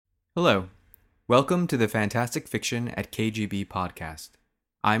Hello. Welcome to the Fantastic Fiction at KGB podcast.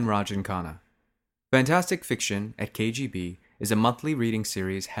 I'm Rajan Khanna. Fantastic Fiction at KGB is a monthly reading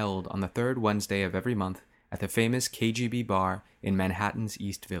series held on the third Wednesday of every month at the famous KGB bar in Manhattan's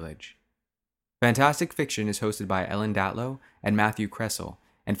East Village. Fantastic Fiction is hosted by Ellen Datlow and Matthew Kressel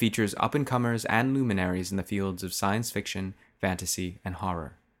and features up-and-comers and luminaries in the fields of science fiction, fantasy, and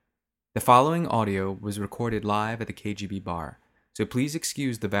horror. The following audio was recorded live at the KGB bar, so please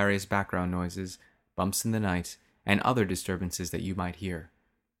excuse the various background noises, bumps in the night, and other disturbances that you might hear.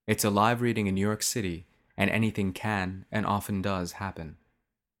 It's a live reading in New York City, and anything can and often does happen.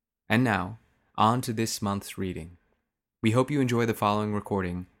 And now, on to this month's reading. We hope you enjoy the following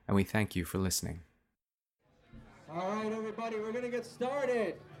recording, and we thank you for listening. All right, everybody, we're going to get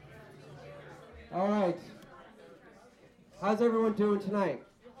started. All right. How's everyone doing tonight?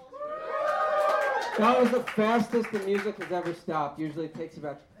 That was the fastest the music has ever stopped. Usually it takes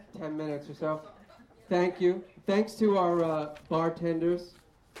about 10 minutes or so. Thank you. Thanks to our bartenders,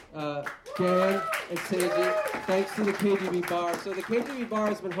 Dan and Seiji. Thanks to the KGB bar. So the KGB bar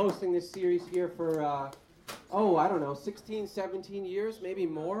has been hosting this series here for, 16, 17 years, maybe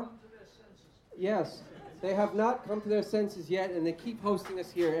more. Yes. They have not come to their senses yet, and they keep hosting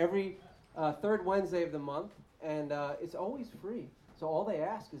us here every third Wednesday of the month, and it's always free. So all they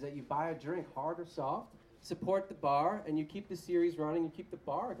ask is that you buy a drink, hard or soft, support the bar, and you keep the series running, you keep the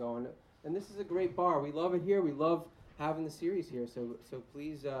bar going. And this is a great bar. We love it here. We love having the series here. So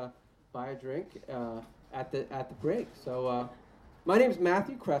please buy a drink at the break. So my name is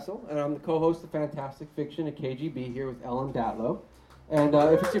Matthew Kressel, and I'm the co-host of Fantastic Fiction at KGB here with Ellen Datlow. And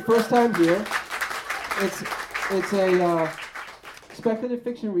if it's your first time here, it's a speculative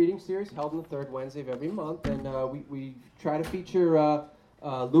fiction reading series held on the third Wednesday of every month, and we try to feature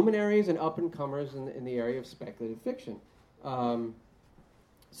luminaries and up-and-comers in the area of speculative fiction.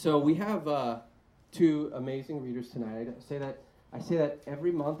 So we have two amazing readers tonight. I say that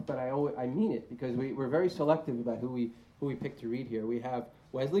every month, but I mean it, because we're very selective about who we pick to read here. We have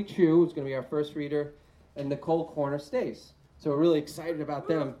Wesley Chu, who's going to be our first reader, and Nicole Corner-Stace. So we're really excited about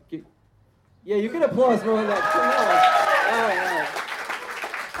them. Yeah, you can applause for that. All right.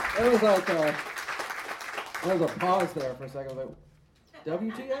 There was a pause there for a second. I was like,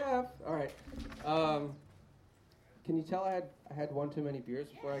 WTF? All right. Can you tell I had one too many beers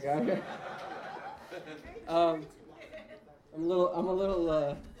before I got here? I'm a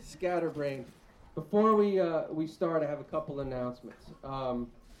little scatterbrained. Before we start, I have a couple announcements.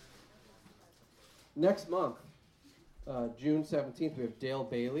 Next month, June 17th, we have Dale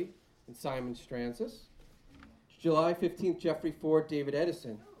Bailey and Simon Strancis. July 15th, Jeffrey Ford, David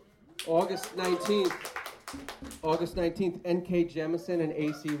Edison. August 19th, N.K. Jemisin and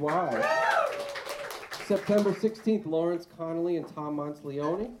A.C. Wise. September 16th, Lawrence Connolly and Tom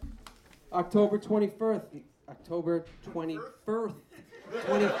Monteleone. October 21st.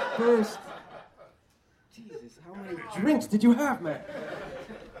 Jesus, how many drinks did you have, man?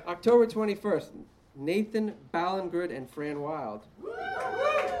 October 21st, Nathan Ballengrid and Fran Wild.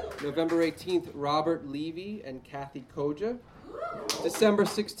 November 18th, Robert Levy and Kathy Koja. December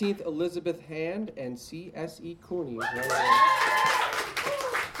 16th, Elizabeth Hand and C.S.E. Cooney.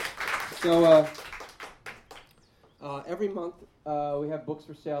 So every month we have books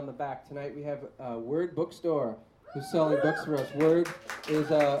for sale in the back. Tonight we have Word Bookstore, who's selling books for us. Word is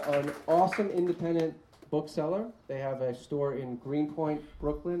an awesome independent bookseller. They have a store in Greenpoint,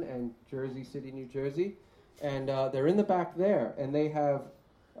 Brooklyn, and Jersey City, New Jersey. And they're in the back there. And they have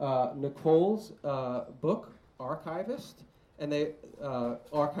Nicole's book, Archivist, and they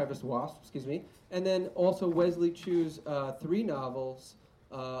Archivist Wasp, excuse me, and then also Wesley Chu's three novels,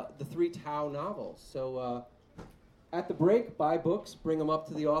 the three Tao novels. So at the break, buy books, bring them up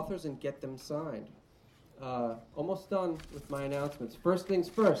to the authors, and get them signed. Almost done with my announcements. First things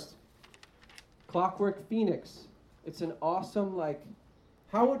first. Clockwork Phoenix. It's an awesome,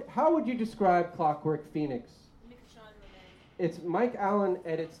 how would you describe Clockwork Phoenix? It's Mike Allen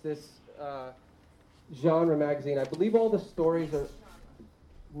edits this genre magazine. I believe all the stories are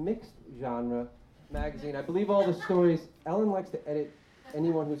mixed genre magazine. I believe all the stories, Ellen likes to edit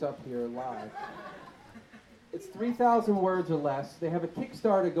anyone who's up here live. It's 3,000 words or less. They have a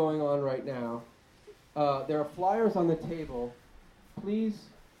Kickstarter going on right now. There are flyers on the table. Please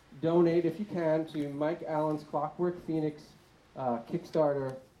donate, if you can, to Mike Allen's Clockwork Phoenix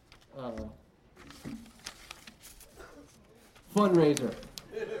Kickstarter fundraiser.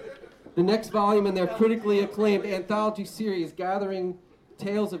 The next volume in their critically acclaimed anthology series, gathering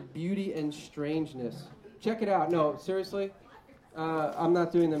tales of beauty and strangeness. Check it out. No, seriously, I'm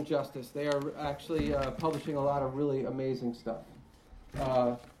not doing them justice. They are actually publishing a lot of really amazing stuff.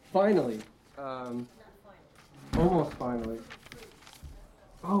 finally, almost finally.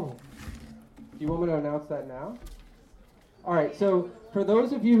 Oh, do you want me to announce that now? All right, so for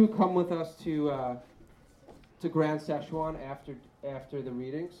those of you who come with us to Grand Szechuan after the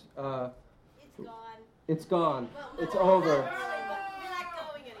readings, it's gone. It's over. We're not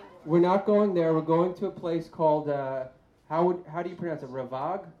going anymore. We're not going there. We're going to a place called how do you pronounce it?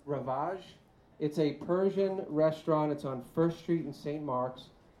 Ravage. It's a Persian restaurant. It's on First Street in St. Mark's.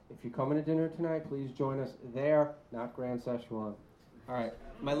 If you're coming to dinner tonight, please join us there, not Grand Szechuan. All right.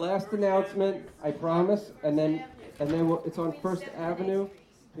 My last announcement, I promise, and then it's on First Avenue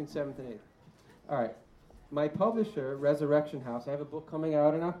between 7th and 8th. All right. My publisher, Resurrection House, I have a book coming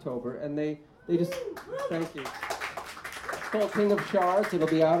out in October, and they just, thank you. It's called King of Shards. It'll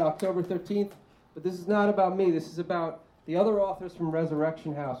be out October 13th, but this is not about me. This is about the other authors from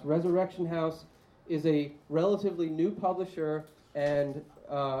Resurrection House. Resurrection House is a relatively new publisher, and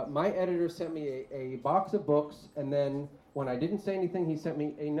my editor sent me a box of books, and then when I didn't say anything, he sent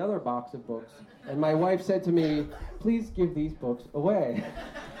me another box of books. And my wife said to me, please give these books away.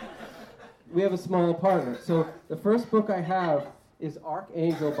 We have a small apartment. So the first book I have is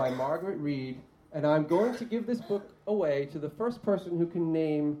Archangel by Margaret Reed, and I'm going to give this book away to the first person who can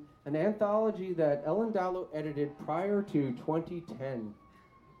name an anthology that Ellen Dallow edited prior to 2010.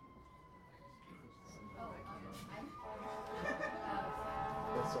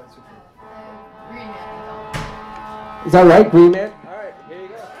 Is that right, Green Man? All right, here you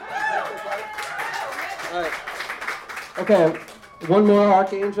go. All right. Okay, one more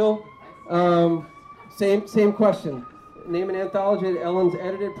Archangel. Same question. Name an anthology that Ellen's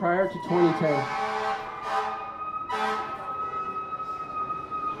edited prior to 2010.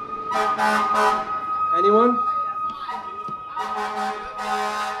 Anyone?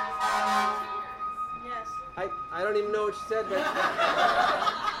 Yes. I don't even know what she said, but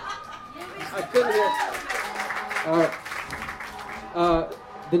I couldn't hear. All right.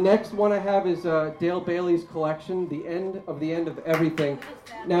 The next one I have is Dale Bailey's collection, The End of Everything.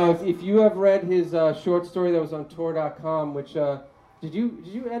 Now, if you have read his short story that was on Tor.com, which did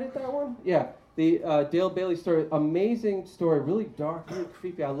you edit that one? Yeah, the Dale Bailey story, amazing story, really dark, really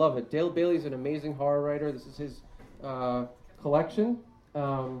creepy. I love it. Dale Bailey's an amazing horror writer. This is his collection.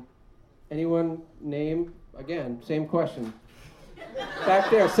 Anyone name? Again, same question. Back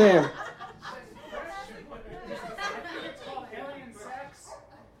there, Sam.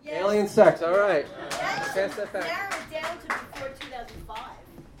 Yes. Alien Sex, all right. That's Pass that back. narrowed down to before 2005.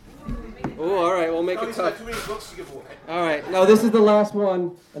 Oh, all right, we'll make it tough. Too many books to give away. All right, now this is the last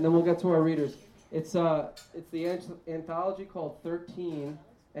one, and then we'll get to our readers. It's the anthology called 13,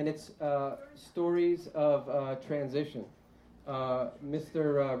 and it's stories of transition.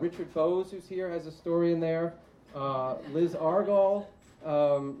 Mr. Richard Bowes, who's here, has a story in there. Liz Argall.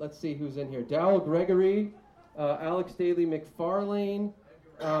 Let's see who's in here. Darrell Gregory, Alex Daly McFarlane.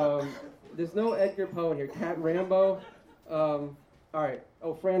 There's no Edgar Poe in here. Cat Rambo. All right.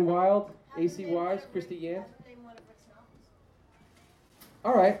 Oh, Fran Wild, A.C. Wise, Christy Yant.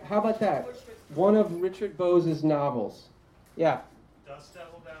 All right. How about that? One of Richard Bowes' novels. Yeah. Dust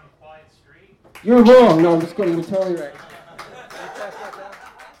Devil Down a Quiet Street. You're wrong. No, I'm just kidding. You're totally right.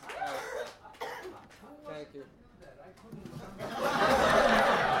 Thank you.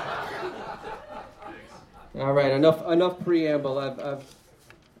 All right. Enough preamble. I've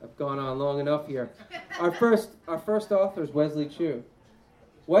gone on long enough here. Our first author is Wesley Chu.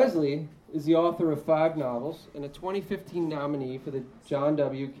 Wesley is the author of 5 novels and a 2015 nominee for the John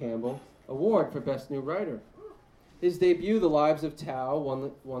W. Campbell Award for Best New Writer. His debut, The Lives of Tao,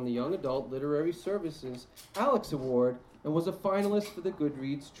 won the Young Adult Literary Services Alex Award and was a finalist for the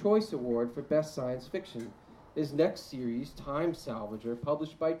Goodreads Choice Award for Best Science Fiction. His next series, Time Salvager,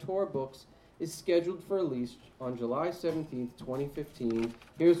 published by Tor Books, is scheduled for release on July 17th, 2015.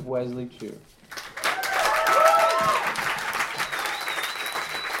 Here's Wesley Chu.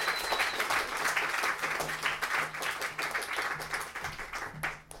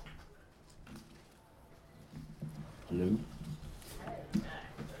 Hello.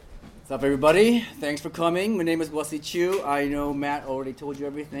 What's up, everybody? Thanks for coming. My name is Wesley Chu. I know Matt already told you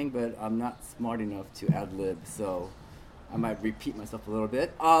everything, but I'm not smart enough to ad-lib, so I might repeat myself a little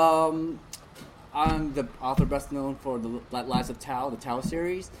bit. I'm the author best known for the Lives of Tao, the Tao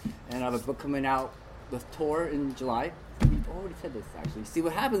series, and I have a book coming out with Tor in July. We've already said this, actually. See,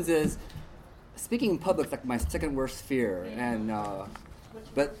 what happens is, speaking in public is like my second worst fear, and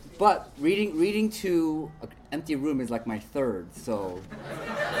but reading to an empty room is like my third. So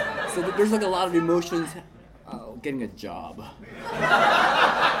there's like a lot of emotions. Getting a job.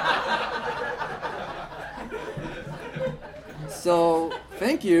 So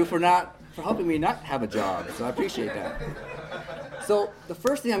thank you for helping me not have a job. So I appreciate that. So the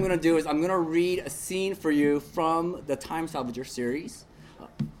first thing I'm going to do is I'm going to read a scene for you from the Time Salvager series.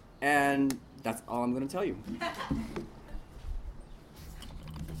 And that's all I'm going to tell you.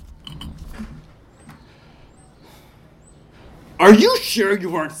 Are you sure you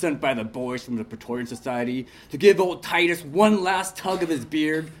weren't sent by the boys from the Praetorian Society to give old Titus one last tug of his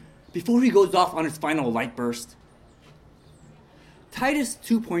beard before he goes off on his final light burst? Titus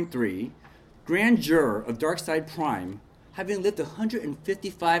 2.3, Grand Juror of Darkside Prime, having lived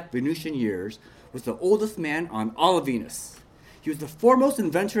 155 Venusian years, was the oldest man on all of Venus. He was the foremost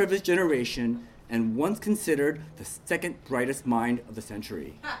inventor of his generation and once considered the second brightest mind of the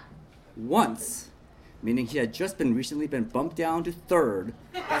century. Once, meaning he had just recently been bumped down to third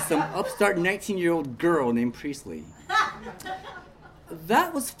by some upstart 19-year-old girl named Priestley.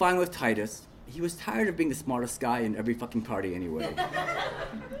 That was fine with Titus. He was tired of being the smartest guy in every fucking party anyway.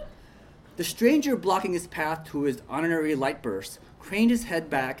 The stranger blocking his path to his honorary light burst craned his head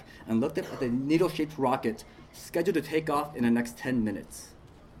back and looked up at the needle-shaped rocket scheduled to take off in the next 10 minutes.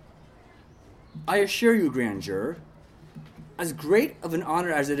 I assure you, Grand Juror, as great of an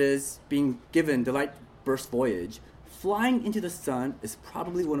honor as it is being given the light burst voyage, flying into the sun is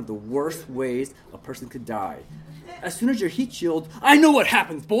probably one of the worst ways a person could die. As soon as your heat shield, I know what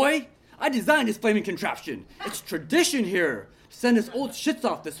happens, boy! I designed this flaming contraption. It's tradition here to send us old shits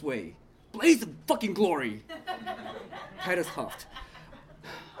off this way. Blaze of fucking glory. Titus huffed.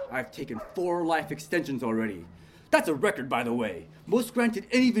 I've taken 4 life extensions already. That's a record, by the way. Most granted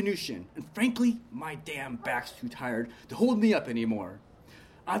any Venusian. And frankly, my damn back's too tired to hold me up anymore.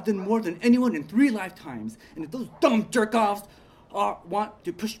 I've done more than anyone in 3 lifetimes. And if those dumb jerk-offs want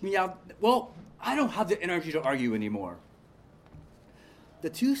to push me out, well, I don't have the energy to argue anymore. The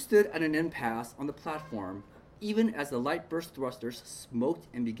two stood at an impasse on the platform, even as the light burst thrusters smoked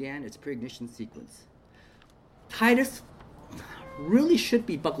and began its pre-ignition sequence. Titus really should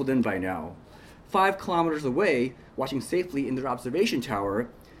be buckled in by now. 5 kilometers away, watching safely in their observation tower,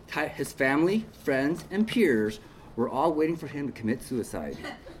 his family, friends, and peers were all waiting for him to commit suicide.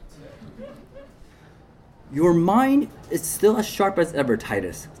 Your mind is still as sharp as ever,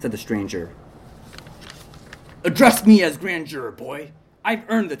 Titus, said the stranger. Address me as Grand Juror, boy. I've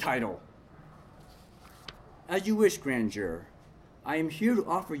earned the title. As you wish, Grand Juror. I am here to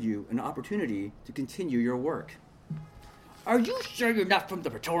offer you an opportunity to continue your work. Are you sure you're not from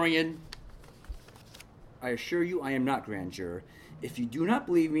the Praetorian? I assure you I am not, Grand Juror. If you do not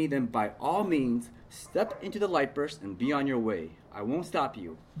believe me, then by all means, step into the light burst and be on your way. I won't stop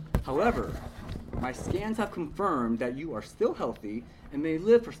you. However, my scans have confirmed that you are still healthy and may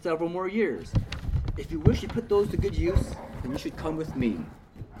live for several more years. If you wish to put those to good use, then you should come with me.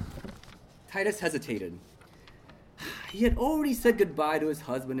 Titus hesitated. He had already said goodbye to his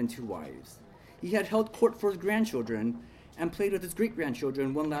husband and 2 wives. He had held court for his grandchildren and played with his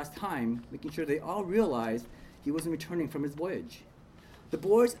great-grandchildren one last time, making sure they all realized he wasn't returning from his voyage. The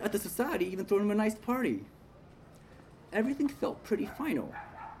boys at the society even threw him a nice party. Everything felt pretty final.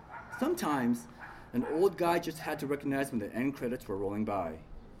 Sometimes, an old guy just had to recognize when the end credits were rolling by.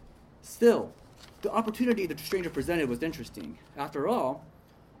 Still, the opportunity the stranger presented was interesting. After all,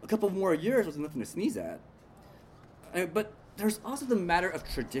 a couple more years was nothing to sneeze at. But there's also the matter of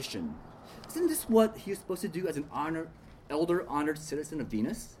tradition. Isn't this what he was supposed to do as an elder honored citizen of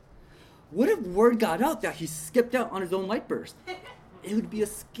Venus? What if word got out that he skipped out on his own light burst? It would be a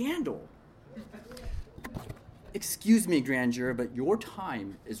scandal. Excuse me, Grand Juror, but your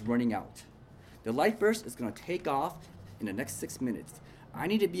time is running out. The light burst is going to take off in the next 6 minutes. I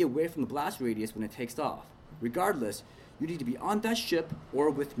need to be away from the blast radius when it takes off. Regardless, you need to be on that ship or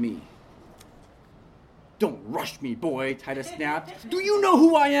with me. Don't rush me, boy, Titus snapped. Do you know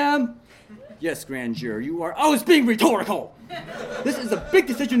who I am? Yes, Grand Juror, you are. I was being rhetorical. This is a big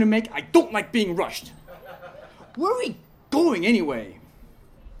decision to make. I don't like being rushed. Where are we going anyway?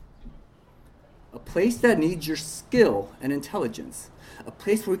 A place that needs your skill and intelligence. A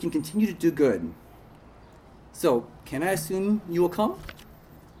place where we can continue to do good. So, can I assume you will come?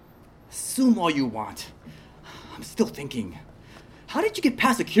 Assume all you want. I'm still thinking. How did you get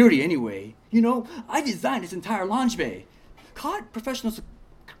past security anyway? You know, I designed this entire launch bay. Caught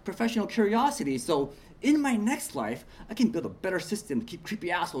professional curiosity, so in my next life, I can build a better system to keep creepy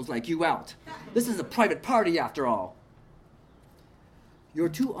assholes like you out. This is a private party after all. Your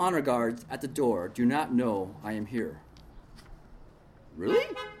 2 honor guards at the door do not know I am here. Really?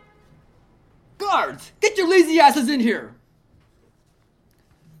 Guards, get your lazy asses in here!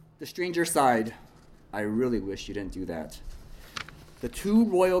 The stranger sighed. I really wish you didn't do that. The 2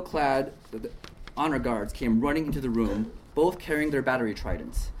 royal-clad honor guards came running into the room, both carrying their battery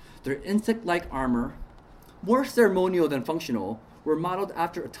tridents. Their insect-like armor, more ceremonial than functional, were modeled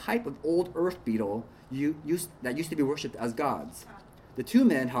after a type of old earth beetle that used to be worshipped as gods. The two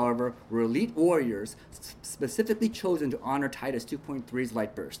men, however, were elite warriors specifically chosen to honor Titus 2.3's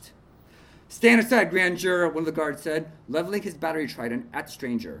light burst. "Stand aside, Grand Juror," one of the guards said, leveling his battery trident at the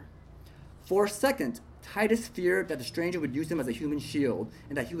stranger. For a second, Titus feared that the stranger would use him as a human shield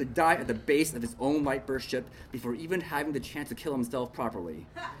and that he would die at the base of his own light burst ship before even having the chance to kill himself properly.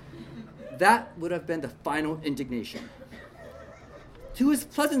 That would have been the final indignation. To his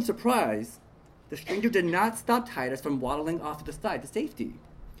pleasant surprise, the stranger did not stop Titus from waddling off to the side to safety.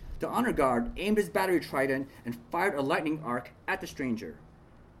 The honor guard aimed his battery trident and fired a lightning arc at the stranger.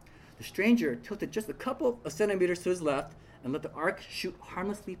 The stranger tilted just a couple of centimeters to his left and let the arc shoot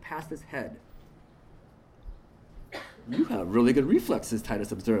harmlessly past his head. "You have really good reflexes,"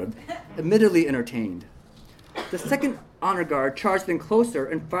 Titus observed, admittedly entertained. The second honor guard charged in closer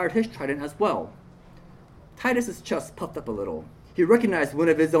and fired his trident as well. Titus's chest puffed up a little. He recognized one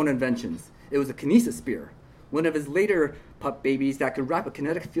of his own inventions. It was a kinesis spear, one of his later pup babies that could wrap a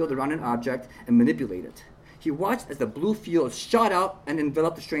kinetic field around an object and manipulate it. He watched as the blue field shot out and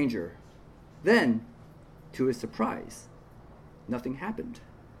enveloped the stranger. Then, to his surprise, nothing happened.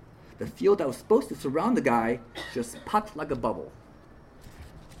 The field that was supposed to surround the guy just popped like a bubble.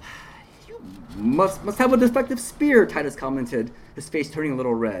 "You must have a defective spear," Titus commented, his face turning a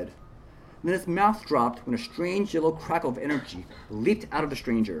little red. Then his mouth dropped when a strange yellow crackle of energy leaped out of the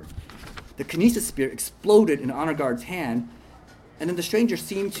stranger. The kinesis spear exploded in the honor guard's hand, and then the stranger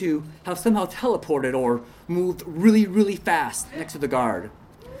seemed to have somehow teleported or moved really, really fast next to the guard.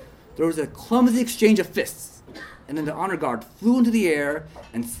 There was a clumsy exchange of fists, and then the honor guard flew into the air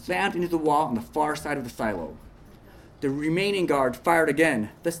and slammed into the wall on the far side of the silo. The remaining guard fired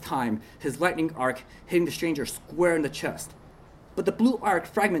again, this time his lightning arc hitting the stranger square in the chest. But the blue arc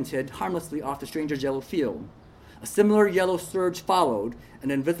fragmented harmlessly off the stranger's yellow field. A similar yellow surge followed, and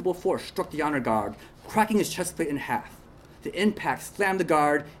an invisible force struck the honor guard, cracking his chest plate in half. The impact slammed the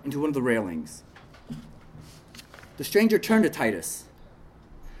guard into one of the railings. The stranger turned to Titus.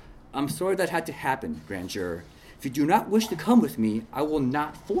 "I'm sorry that had to happen, Grand Juror. If you do not wish to come with me, I will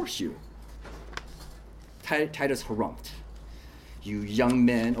not force you." Titus harumphed. "You young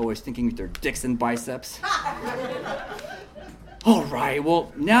men always thinking with their dicks and biceps." "All right,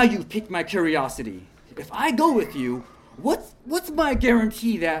 well, now you've piqued my curiosity. If I go with you, what's my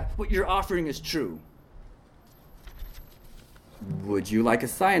guarantee that what you're offering is true?" "Would you like a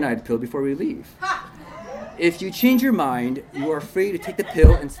cyanide pill before we leave? If you change your mind, you are free to take the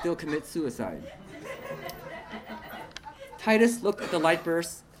pill and still commit suicide." Titus looked as the light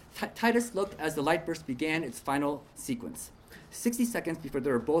burst began its final sequence, 60 seconds before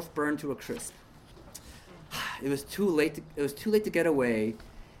they were both burned to a crisp. It was too late to get away,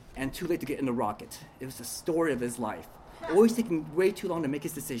 and too late to get in the rocket. It was the story of his life, always taking way too long to make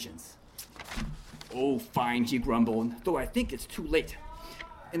his decisions. "Oh, fine," he grumbled, "though I think it's too late."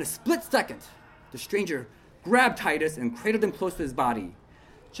 In a split second, the stranger grabbed Titus and cradled him close to his body.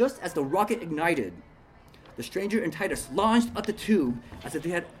 Just as the rocket ignited, the stranger and Titus launched up the tube as if they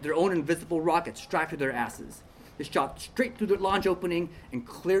had their own invisible rocket strapped to their asses. They shot straight through the launch opening and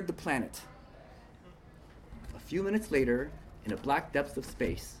cleared the planet. A few minutes later, in the black depths of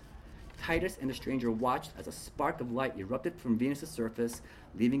space, Titus and the stranger watched as a spark of light erupted from Venus' surface,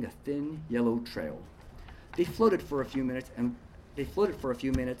 leaving a thin yellow trail. They floated for a few minutes,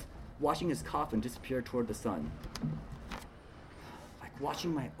 watching his coffin disappear toward the sun. "Like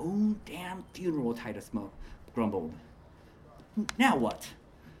watching my own damn funeral," Titus grumbled. "Now what?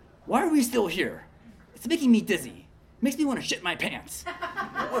 Why are we still here? It's making me dizzy. It makes me want to shit my pants.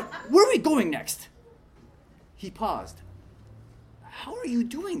 Where are we going next?" He paused. "How are you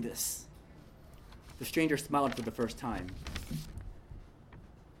doing this?" The stranger smiled for the first time.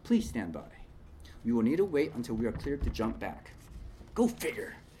 "Please stand by. We will need to wait until we are cleared to jump back." "Go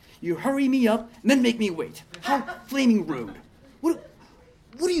figure. You hurry me up and then make me wait. How flaming rude. What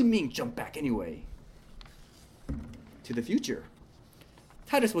do you mean jump back anyway?" "To the future."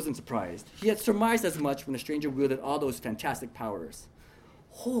 Titus wasn't surprised. He had surmised as much when the stranger wielded all those fantastic powers.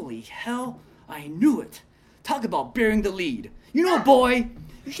 "Holy hell, I knew it. Talk about bearing the lead. You know, boy,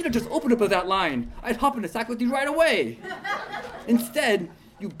 you should have just opened up with that line. I'd hop in the sack with you right away. Instead,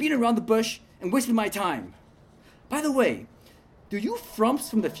 you beat around the bush and wasted my time. By the way, do you frumps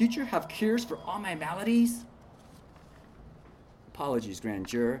from the future have cures for all my maladies?" "Apologies, Grand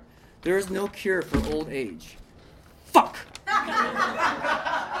Juror. There is no cure for old age." "Fuck!"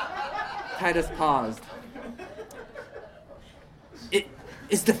 Titus paused.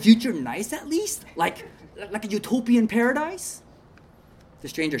 Is the future nice at least? Like Like a utopian paradise? The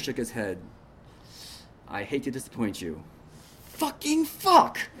stranger shook his head. I hate to disappoint you. Fucking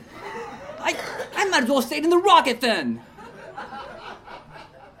fuck! I might as well stay in the rocket then!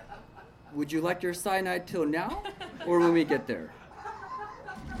 Would you like your cyanide pill now, or when we get there?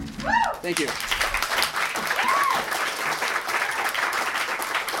 Thank you.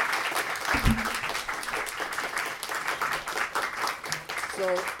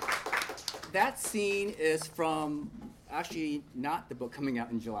 So, that scene is from, actually not the book coming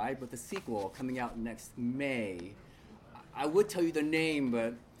out in July, but the sequel coming out next May. I would tell you the name,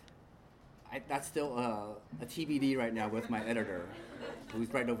 but that's still a TBD right now with my editor,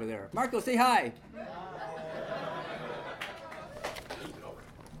 who's right over there. Marco, say hi.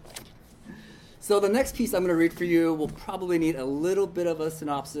 So the next piece I'm going to read for you will probably need a little bit of a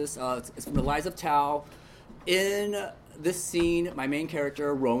synopsis. It's from The Lies of Tao. In this scene, my main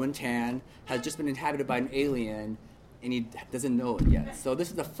character, Rowan Tan, has just been inhabited by an alien, and he doesn't know it yet. So this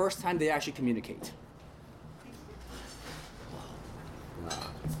is the first time they actually communicate.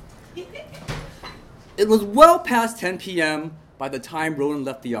 It was well past 10 p.m. by the time Rowan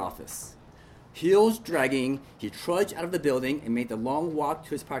left the office. Heels dragging, he trudged out of the building and made the long walk to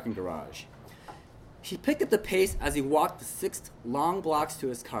his parking garage. He picked up the pace as he walked the 6 long blocks to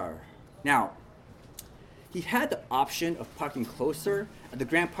his car. Now, he had the option of parking closer at the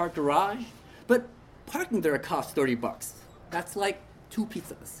Grant Park garage, but parking there cost $30. That's like 2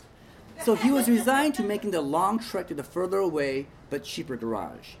 pizzas. So he was resigned to making the long trek to the further away but cheaper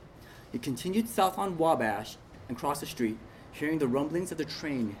garage. He continued south on Wabash and crossed the street, hearing the rumblings of the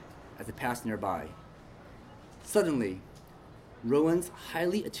train as it passed nearby. Suddenly, Rowan's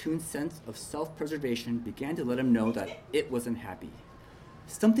highly attuned sense of self-preservation began to let him know that it wasn't happy.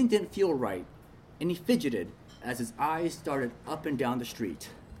 Something didn't feel right, and he fidgeted as his eyes started up and down the street.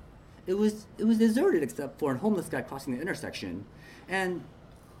 It was deserted except for a homeless guy crossing the intersection, and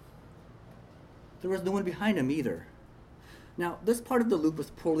there was no one behind him either. Now, this part of the loop was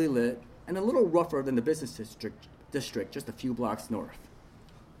poorly lit and a little rougher than the business district just a few blocks north.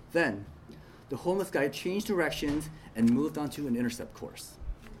 Then, the homeless guy changed directions and moved onto an intercept course.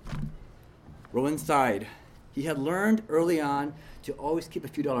 Rowan sighed. He had learned early on to always keep a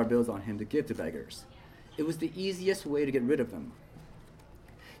few dollar bills on him to give to beggars. It was the easiest way to get rid of them.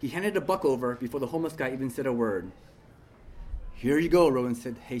 He handed a buck over before the homeless guy even said a word. "Here you go," Rowan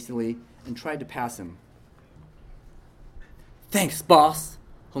said hastily and tried to pass him. "Thanks, boss,"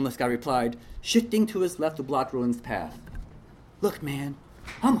 homeless guy replied, shifting to his left to block Rowan's path. "Look, man,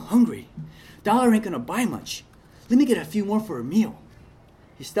 I'm hungry. Dollar ain't gonna buy much. Let me get a few more for a meal."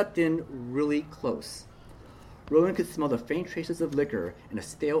 He stepped in really close. Rowan could smell the faint traces of liquor and a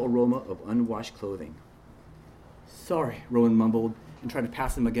stale aroma of unwashed clothing. "Sorry," Rowan mumbled and tried to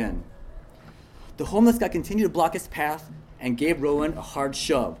pass him again. The homeless guy continued to block his path and gave Rowan a hard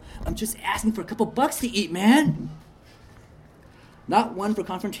shove. "I'm just asking for a couple bucks to eat, man." Not one for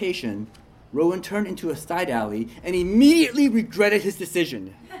confrontation, Rowan turned into a side alley and immediately regretted his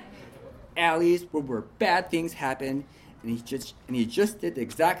decision. Alleys were where bad things happen, and he just did the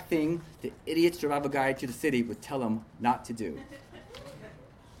exact thing the idiot survival guide to the city would tell him not to do.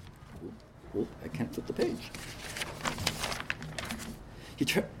 Oh, I can't flip the page.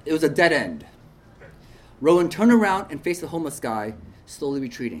 It was a dead end. Rowan turned around and faced the homeless guy, slowly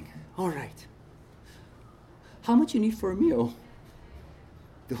retreating. "All right. How much you need for a meal?"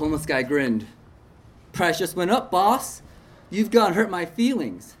 The homeless guy grinned. "Price just went up, boss. You've gone hurt my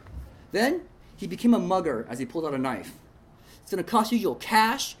feelings." Then he became a mugger as he pulled out a knife. "It's gonna cost you your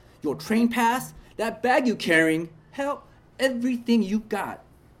cash, your train pass, that bag you carrying, hell, everything you got."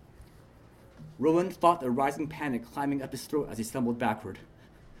 Rowan fought the rising panic climbing up his throat as he stumbled backward.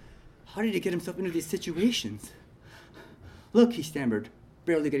 How did he get himself into these situations? "Look," he stammered,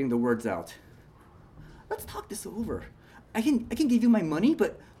 barely getting the words out. "Let's talk this over. I can give you my money,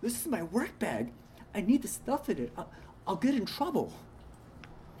 but this is my work bag. I need the stuff in it. I'll get in trouble."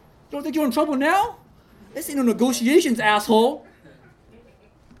 "You don't think you're in trouble now? This ain't no negotiations, asshole."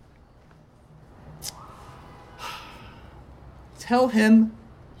 "Tell him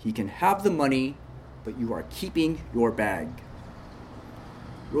he can have the money, but you are keeping your bag."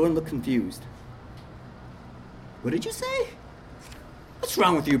 Rowan looked confused. "What did you say? What's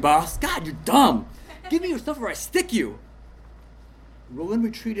wrong with you, boss? God, you're dumb. Give me your stuff or I stick you." Rowan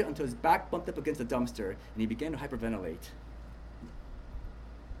retreated until his back bumped up against a dumpster, and he began to hyperventilate.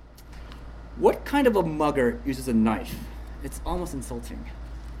 What kind of a mugger uses a knife? It's almost insulting.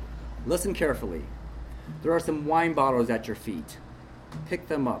 Listen carefully. There are some wine bottles at your feet. Pick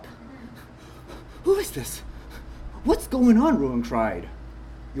them up. "Who is this? What's going on?" Rowan cried.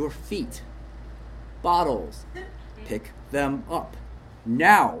 "Your feet." bottles. Pick them up.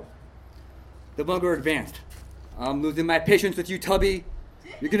 Now. The mugger advanced. I'm losing my patience with you, Tubby.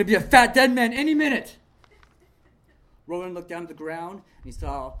 You're going to be a fat dead man any minute. Rowan looked down at the ground and he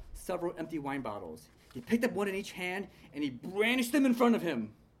saw several empty wine bottles. He picked up one in each hand and he brandished them in front of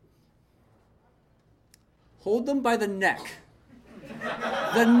him. Hold them by the neck.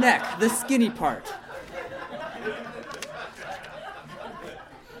 The neck, the skinny part.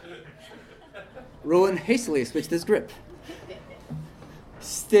 Rowan hastily switched his grip.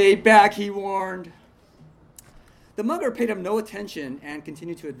 Stay back, he warned. The mugger paid him no attention and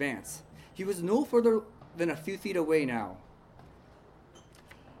continued to advance. He was no further than a few feet away now.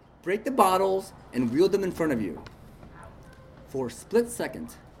 Break the bottles and wheel them in front of you. For a split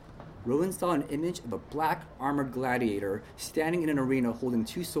second, Rowan saw an image of a black armored gladiator standing in an arena holding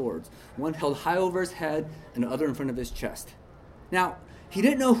two swords, one held high over his head and the other in front of his chest. Now, he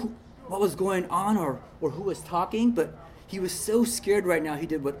didn't know what was going on or who was talking, but he was so scared right now he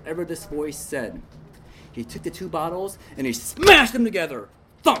did whatever this voice said. He took the two bottles and he smashed them together.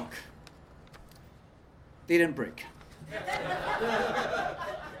 Thunk! They didn't break.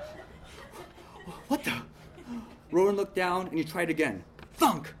 What the? Rowan looked down and he tried again.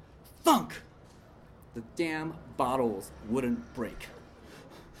 Thunk! Thunk! The damn bottles wouldn't break.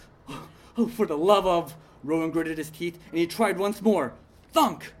 Oh, for the love of... Rowan gritted his teeth and he tried once more.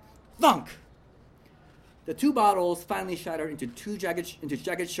 Thunk! Thunk! The two bottles finally shattered into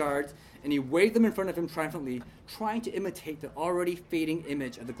jagged shards, and he waved them in front of him triumphantly, trying to imitate the already fading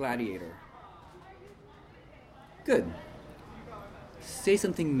image of the gladiator. Good. Say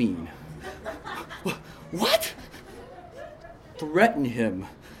something mean. What? Threaten him.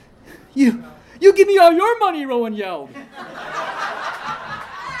 You give me all your money, Rowan yelled.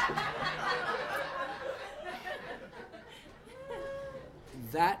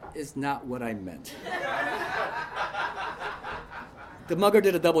 That is not what I meant. The mugger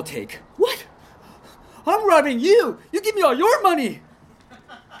did a double take. What? I'm robbing you! You give me all your money!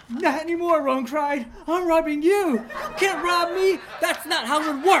 Not anymore, Rowan cried. I'm robbing you! You can't rob me! That's not how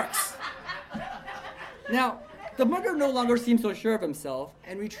it works! Now, the mugger no longer seemed so sure of himself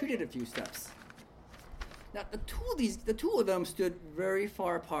and retreated a few steps. Now, the two of them stood very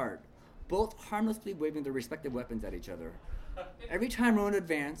far apart, both harmlessly waving their respective weapons at each other. Every time Rowan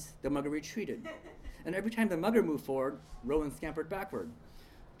advanced, the mugger retreated. And every time the mugger moved forward, Rowan scampered backward.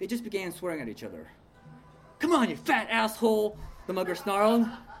 They just began swearing at each other. Come on, you fat asshole, the mugger snarled.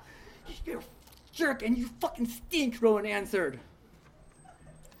 You're a jerk and you fucking stink, Rowan answered.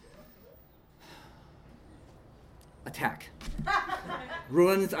 Attack.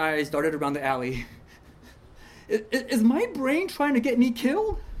 Rowan's eyes darted around the alley. Is my brain trying to get me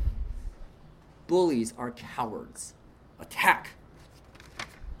killed? Bullies are cowards. Attack.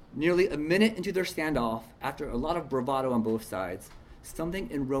 Nearly a minute into their standoff, after a lot of bravado on both sides, something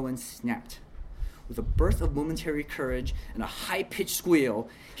in Rowan snapped. With a burst of momentary courage and a high-pitched squeal,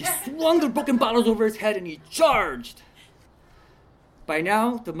 he swung the broken bottles over his head and he charged. By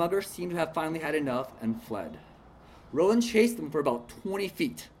now, the mugger seemed to have finally had enough and fled. Rowan chased him for about 20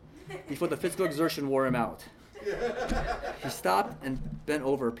 feet before the physical exertion wore him out. He stopped and bent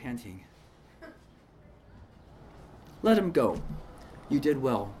over, panting. Let him go. You did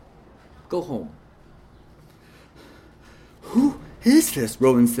well. Go home. Who is this?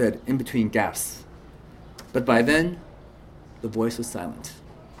 Rowan said in between gasps. But by then, the voice was silent.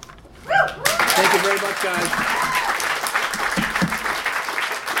 Thank you very much, guys.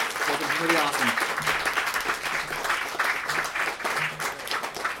 That was pretty awesome.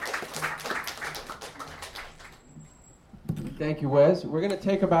 Thank you, Wes. We're going to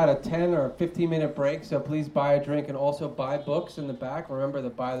take about a 10 or 15-minute break, so please buy a drink and also buy books in the back. Remember,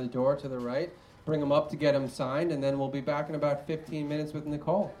 by the door to the right. Bring them up to get them signed, and then we'll be back in about 15 minutes with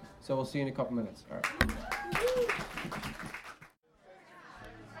Nicole. So we'll see you in a couple minutes. All right.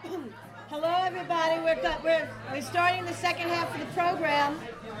 Hello, everybody. We're starting the second half of the program.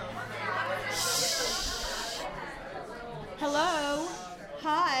 Hello.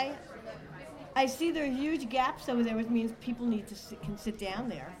 Hi. I see there are huge gaps over there, which means people can sit down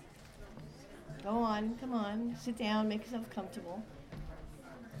there. Go on, come on, sit down, make yourself comfortable.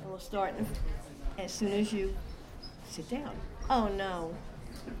 And we'll start as soon as you sit down. Oh no.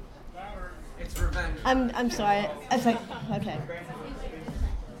 It's revenge. I'm sorry. It's like, okay.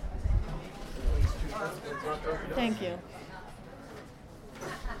 Thank you.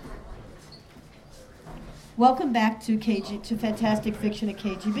 Welcome back to Fantastic Fiction at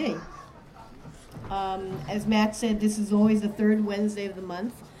KGB. As Matt said, this is always the third Wednesday of the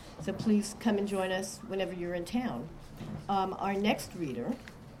month, so please come and join us whenever you're in town. Our next reader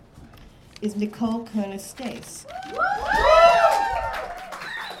is Nicole Kerner-Stace.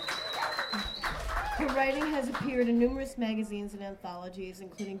 Her writing has appeared in numerous magazines and anthologies,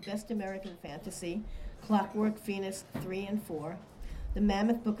 including Best American Fantasy, Clockwork Phoenix 3 and 4, The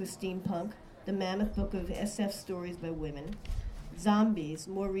Mammoth Book of Steampunk, The Mammoth Book of SF Stories by Women, Zombies,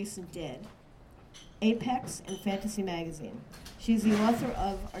 More Recent Dead, Apex, and Fantasy Magazine. She's the author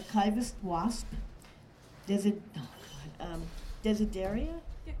of Archivist Wasp, Desideria?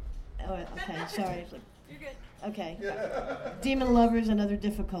 Oh, okay, sorry. You're good. Okay. Demon Lovers and Other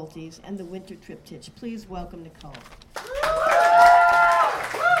Difficulties, and The Winter Triptych. Please welcome Nicole.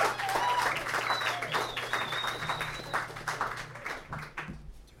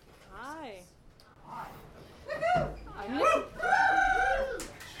 Hi.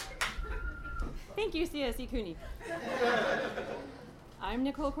 Thank you, CSE Cooney. I'm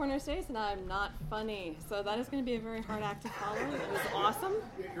Nicole Kerner-Stace, and I'm not funny, so that is going to be a very hard act to follow. It was awesome.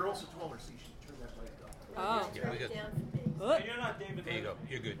 You're also taller, so you should turn that light up. Oh, You're not David. There you go.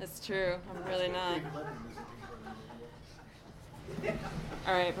 You're good. that's true. I'm really not.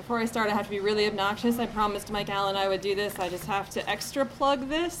 All right, before I start, I have to be really obnoxious. I promised Mike Allen I would do this. I just have to extra plug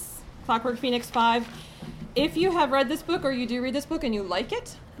this. Clockwork Phoenix 5. If you have read this book, or you do read this book and you like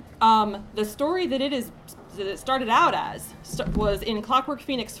it, the story that it started out as was in Clockwork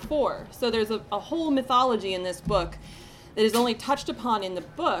Phoenix 4. So there's a whole mythology in this book that is only touched upon in the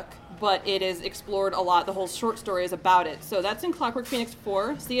book, but it is explored a lot. The whole short story is about it. So that's in Clockwork Phoenix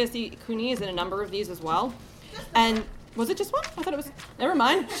 4. CSE Cooney is in a number of these as well. And was it just one? I thought it was... Never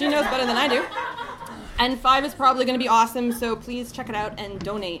mind. She knows better than I do. And 5 is probably going to be awesome, so please check it out and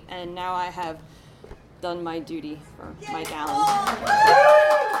donate. And now I have done my duty for Mike Allen.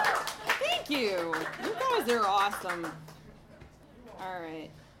 Thank you. You guys are awesome. All right.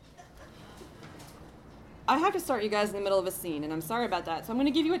 I have to start you guys in the middle of a scene, and I'm sorry about that. So I'm going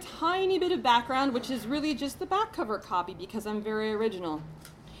to give you a tiny bit of background, which is really just the back cover copy because I'm very original.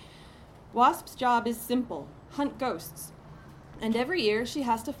 Wasp's job is simple: hunt ghosts. And every year she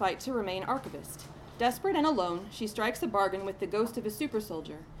has to fight to remain archivist. Desperate and alone, she strikes a bargain with the ghost of a super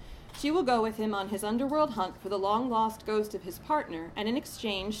soldier. She will go with him on his underworld hunt for the long-lost ghost of his partner, and in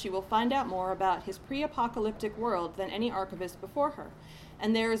exchange she will find out more about his pre-apocalyptic world than any archivist before her.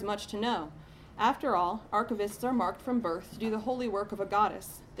 And there is much to know. After all, archivists are marked from birth to do the holy work of a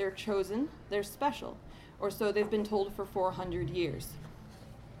goddess. They're chosen, they're special, or so they've been told for 400 years.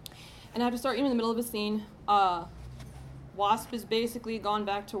 And I have to start you in the middle of a scene. Wasp has basically gone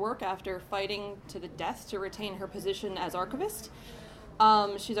back to work after fighting to the death to retain her position as archivist.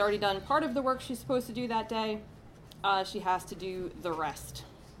 She's already done part of the work she's supposed to do that day. She has to do the rest.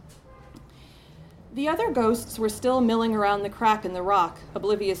 The other ghosts were still milling around the crack in the rock,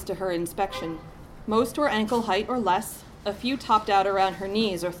 oblivious to her inspection. Most were ankle height or less, a few topped out around her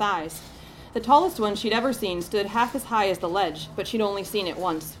knees or thighs. The tallest one she'd ever seen stood half as high as the ledge, but she'd only seen it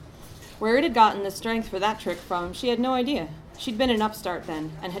once. Where it had gotten the strength for that trick from, she had no idea. She'd been an upstart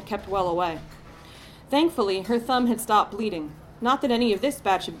then, and had kept well away. Thankfully, her thumb had stopped bleeding. Not that any of this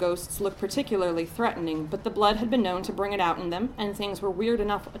batch of ghosts looked particularly threatening, but the blood had been known to bring it out in them, and things were weird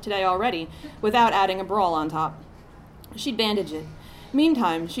enough today already, without adding a brawl on top. She'd bandage it.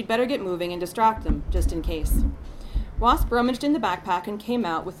 Meantime, she'd better get moving and distract them, just in case. Wasp rummaged in the backpack and came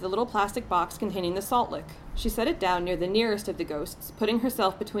out with the little plastic box containing the salt lick. She set it down near the nearest of the ghosts, putting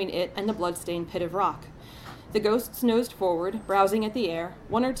herself between it and the blood-stained pit of rock. The ghosts nosed forward, browsing at the air,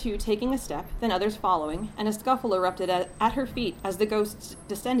 one or two taking a step, then others following, and a scuffle erupted at her feet as the ghosts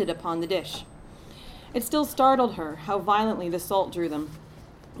descended upon the dish. It still startled her how violently the salt drew them.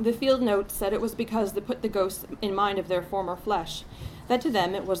 The field notes said it was because they put the ghosts in mind of their former flesh, that to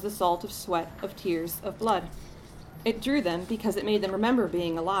them it was the salt of sweat, of tears, of blood. It drew them because it made them remember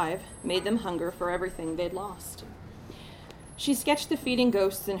being alive, made them hunger for everything they'd lost. She sketched the feeding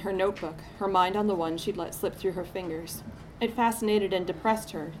ghosts in her notebook, her mind on the one she'd let slip through her fingers. It fascinated and depressed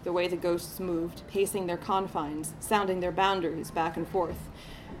her, the way the ghosts moved, pacing their confines, sounding their boundaries back and forth.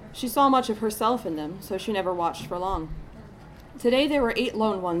 She saw much of herself in them, so she never watched for long. Today there were 8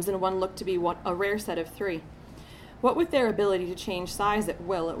 lone ones, and one looked to be a rare set of 3. What with their ability to change size at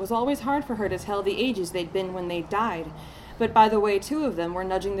will, it was always hard for her to tell the ages they'd been when they died. But by the way 2 of them were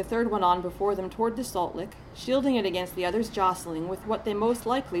nudging the third one on before them toward the salt lick, shielding it against the others jostling with what they most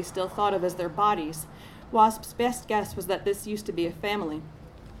likely still thought of as their bodies. Wasp's best guess was that this used to be a family.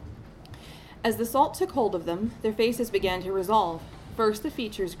 As the salt took hold of them, their faces began to resolve. First the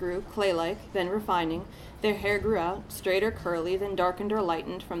features grew, clay-like, then refining. Their hair grew out, straight or curly, then darkened or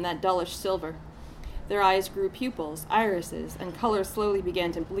lightened from that dullish silver. Their eyes grew pupils, irises, and color slowly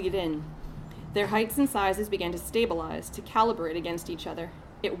began to bleed in. Their heights and sizes began to stabilize, to calibrate against each other.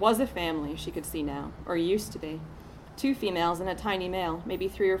 It was a family, she could see now, or used to be. 2 females and a tiny male, maybe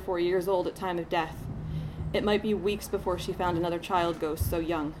 3 or 4 years old at time of death. It might be weeks before she found another child ghost so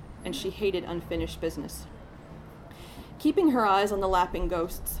young, and she hated unfinished business. Keeping her eyes on the lapping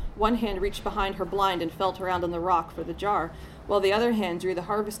ghosts, one hand reached behind her blind and felt around on the rock for the jar, while the other hand drew the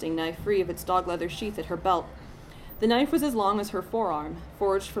harvesting knife free of its dog-leather sheath at her belt. The knife was as long as her forearm,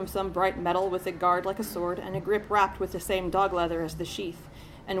 forged from some bright metal with a guard like a sword and a grip wrapped with the same dog-leather as the sheath,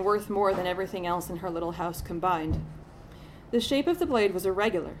 and worth more than everything else in her little house combined. The shape of the blade was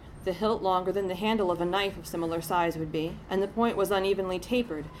irregular, the hilt longer than the handle of a knife of similar size would be, and the point was unevenly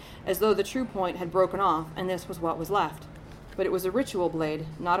tapered, as though the true point had broken off, and this was what was left. But it was a ritual blade,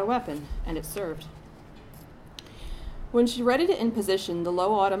 not a weapon, and it served. When she readied it in position, the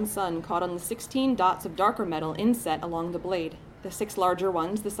low autumn sun caught on the 16 dots of darker metal inset along the blade, the 6 larger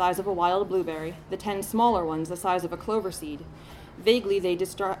ones the size of a wild blueberry, the 10 smaller ones the size of a clover seed. Vaguely they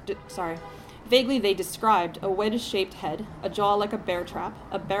described a wedge-shaped head, a jaw like a bear trap,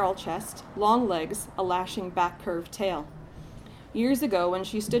 a barrel chest, long legs, a lashing back-curved tail. Years ago, when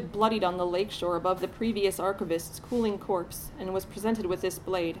she stood bloodied on the lake shore above the previous archivist's cooling corpse and was presented with this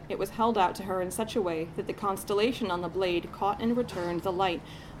blade, it was held out to her in such a way that the constellation on the blade caught and returned the light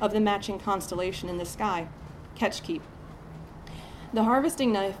of the matching constellation in the sky, Ketchkeep. The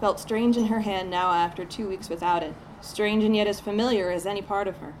harvesting knife felt strange in her hand now after 2 weeks without it, strange and yet as familiar as any part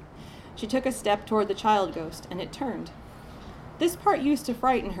of her. She took a step toward the child ghost, and it turned. This part used to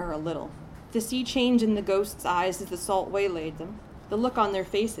frighten her a little. The see change in the ghost's eyes as the salt waylaid them, the look on their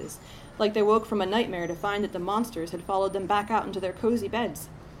faces, like they woke from a nightmare to find that the monsters had followed them back out into their cozy beds.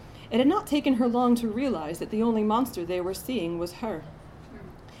 It had not taken her long to realize that the only monster they were seeing was her.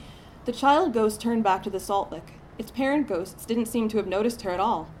 The child ghost turned back to the salt lick. Its parent ghosts didn't seem to have noticed her at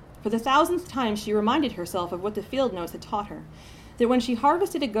all. For the 1000th time, she reminded herself of what the field notes had taught her, that when she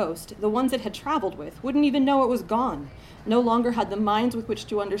harvested a ghost, the ones it had traveled with wouldn't even know it was gone, no longer had the minds with which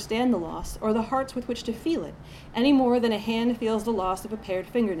to understand the loss or the hearts with which to feel it, any more than a hand feels the loss of a pared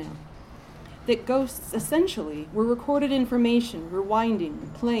fingernail. That ghosts, essentially, were recorded information,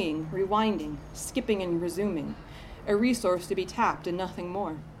 rewinding, playing, rewinding, skipping and resuming, a resource to be tapped and nothing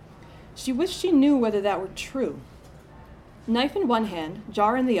more. She wished she knew whether that were true. Knife in one hand,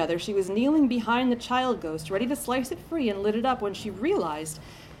 jar in the other, she was kneeling behind the child ghost, ready to slice it free and lit it up when she realized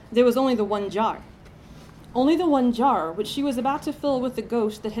there was only the one jar. Only the one jar, which she was about to fill with the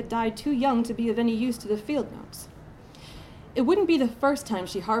ghost that had died too young to be of any use to the field notes. It wouldn't be the first time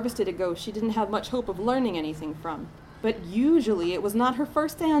she harvested a ghost she didn't have much hope of learning anything from, but usually it was not her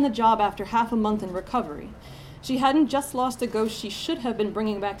first day on the job after half a month in recovery. She hadn't just lost a ghost she should have been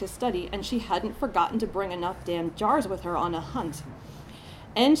bringing back to study, and she hadn't forgotten to bring enough damn jars with her on a hunt.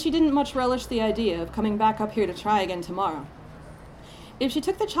 And she didn't much relish the idea of coming back up here to try again tomorrow. If she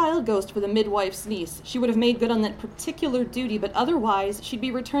took the child ghost for the midwife's niece, she would have made good on that particular duty, but otherwise she'd be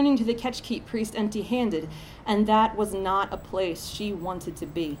returning to the Ketchkeep priest empty-handed, and that was not a place she wanted to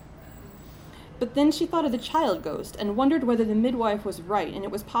be. But then she thought of the child ghost and wondered whether the midwife was right and it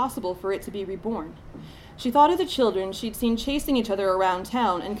was possible for it to be reborn. She thought of the children she'd seen chasing each other around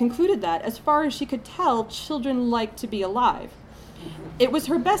town and concluded that, as far as she could tell, children liked to be alive. It was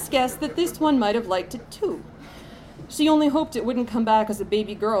her best guess that this one might have liked it too. She only hoped it wouldn't come back as a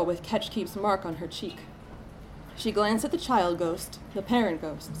baby girl with Ketchkeep's mark on her cheek. She glanced at the child ghost, the parent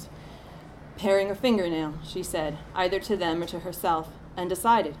ghosts. Paring a fingernail, she said, either to them or to herself, and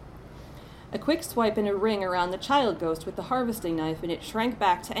decided. A quick swipe and a ring around the child ghost with the harvesting knife, and it shrank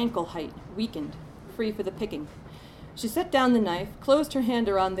back to ankle height, weakened, free for the picking. She set down the knife, closed her hand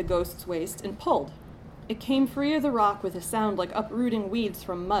around the ghost's waist, and pulled. It came free of the rock with a sound like uprooting weeds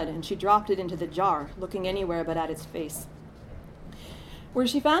from mud, and she dropped it into the jar, looking anywhere but at its face. Where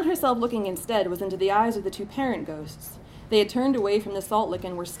she found herself looking instead was into the eyes of the 2 parent ghosts. They had turned away from the salt lick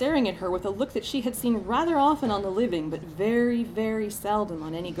and were staring at her with a look that she had seen rather often on the living, but very, very seldom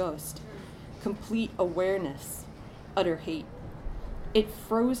on any ghost. Complete awareness. Utter hate. It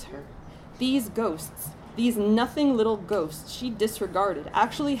froze her. These ghosts, these nothing little ghosts she disregarded,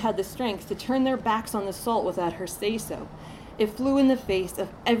 actually had the strength to turn their backs on the salt without her say-so. It flew in the face of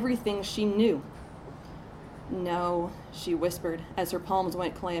everything she knew. No, she whispered, as her palms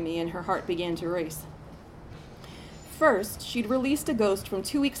went clammy and her heart began to race. First, she'd released a ghost from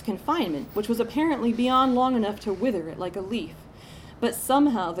 2 weeks' confinement, which was apparently beyond long enough to wither it like a leaf. But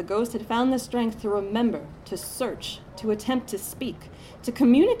somehow the ghost had found the strength to remember, to search, to attempt to speak, to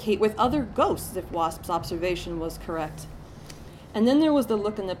communicate with other ghosts, if Wasp's observation was correct. And then there was the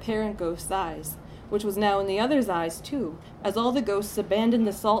look in the parent ghost's eyes, which was now in the other's eyes too, as all the ghosts abandoned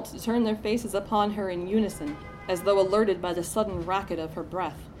the salt to turn their faces upon her in unison, as though alerted by the sudden racket of her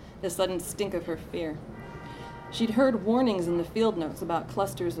breath, the sudden stink of her fear. She'd heard warnings in the field notes about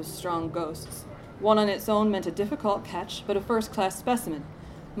clusters of strong ghosts. One on its own meant a difficult catch, but a first-class specimen.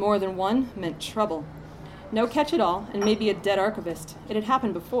 More than one meant trouble. No catch at all, and maybe a dead archivist. It had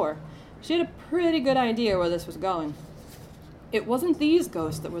happened before. She had a pretty good idea where this was going. It wasn't these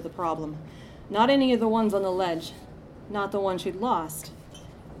ghosts that were the problem. Not any of the ones on the ledge. Not the one she'd lost.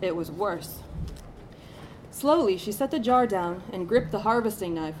 It was worse. Slowly, she set the jar down and gripped the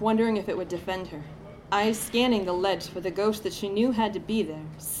harvesting knife, wondering if it would defend her. Eyes scanning the ledge for the ghost that she knew had to be there,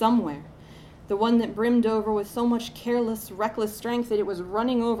 somewhere. The one that brimmed over with so much careless, reckless strength that it was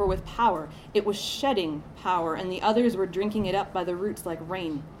running over with power. It was shedding power, and the others were drinking it up by the roots like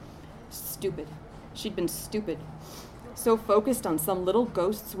rain. Stupid. She'd been stupid. So focused on some little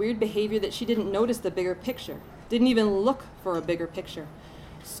ghost's weird behavior that she didn't notice the bigger picture. Didn't even look for a bigger picture.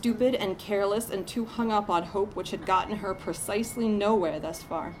 Stupid and careless and too hung up on hope, which had gotten her precisely nowhere thus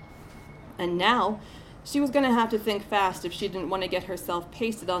far. And now, she was going to have to think fast if she didn't want to get herself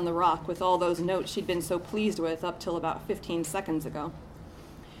pasted on the rock with all those notes she'd been so pleased with up till about 15 seconds ago.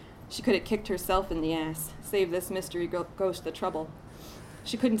 She could have kicked herself in the ass, save this mystery ghost the trouble.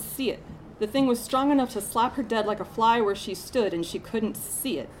 She couldn't see it. The thing was strong enough to slap her dead like a fly where she stood, and she couldn't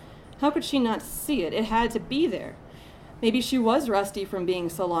see it. How could she not see it? It had to be there. Maybe she was rusty from being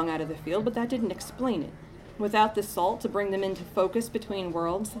so long out of the field, but that didn't explain it. Without the salt to bring them into focus between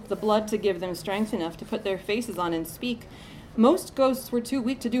worlds, the blood to give them strength enough to put their faces on and speak, most ghosts were too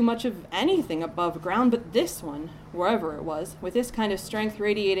weak to do much of anything above ground, but this one, wherever it was, with this kind of strength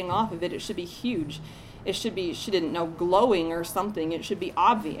radiating off of it, it should be huge. It should be, she didn't know, glowing or something. It should be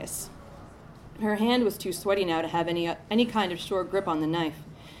obvious. Her hand was too sweaty now to have any kind of sure grip on the knife.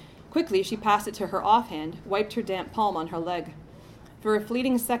 Quickly, she passed it to her offhand, wiped her damp palm on her leg. For a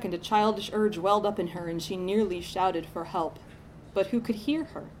fleeting second, a childish urge welled up in her, and she nearly shouted for help. But who could hear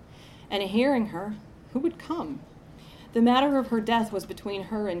her? And hearing her, who would come? The matter of her death was between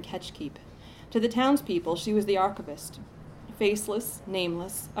her and Ketchkeep. To the townspeople, she was the archivist. Faceless,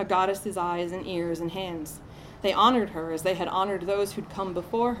 nameless, a goddess's eyes and ears and hands. They honored her as they had honored those who'd come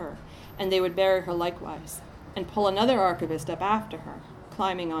before her, and they would bury her likewise, and pull another archivist up after her,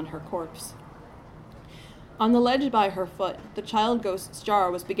 climbing on her corpse. On the ledge by her foot, the child ghost's jar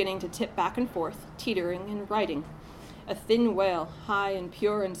was beginning to tip back and forth, teetering and writing. A thin wail, high and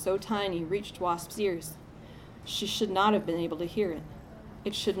pure and so tiny, reached Wasp's ears. She should not have been able to hear it.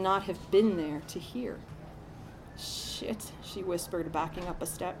 It should not have been there to hear. Shit, she whispered, backing up a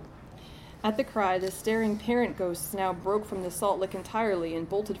step. At the cry, the staring parent ghosts now broke from the salt lick entirely and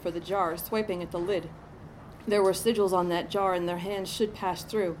bolted for the jar, swiping at the lid. There were sigils on that jar, and their hands should pass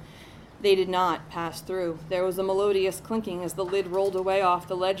through. They did not pass through. There was a melodious clinking as the lid rolled away off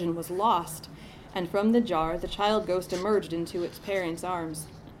the ledge and was lost, and from the jar the child ghost emerged into its parent's arms.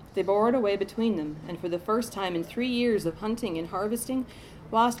 They bore it away between them, and for the first time in 3 years of hunting and harvesting,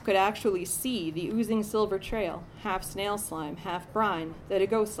 Wasp could actually see the oozing silver trail, half snail slime, half brine, that a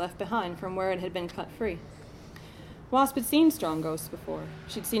ghost left behind from where it had been cut free. Wasp had seen strong ghosts before.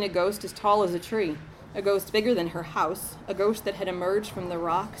 She'd seen a ghost as tall as a tree, a ghost bigger than her house, a ghost that had emerged from the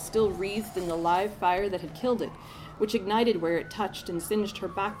rock, still wreathed in the live fire that had killed it, which ignited where it touched and singed her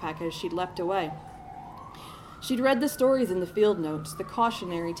backpack as she leapt away. She'd read the stories in the field notes, the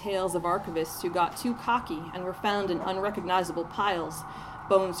cautionary tales of archivists who got too cocky and were found in unrecognizable piles,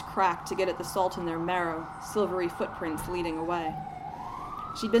 bones cracked to get at the salt in their marrow, silvery footprints leading away.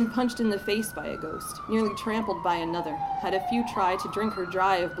 She'd been punched in the face by a ghost, nearly trampled by another, had a few try to drink her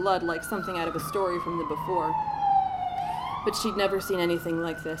dry of blood like something out of a story from the before. But she'd never seen anything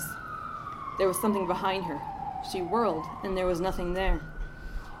like this. There was something behind her. She whirled, and there was nothing there.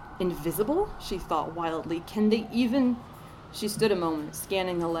 Invisible? She thought wildly. Can they even... She stood a moment,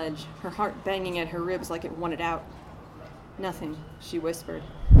 scanning the ledge, her heart banging at her ribs like it wanted out. Nothing, she whispered.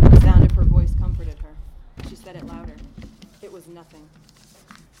 The sound of her voice comforted her. She said it louder. It was nothing.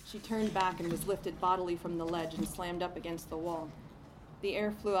 She turned back and was lifted bodily from the ledge and slammed up against the wall. The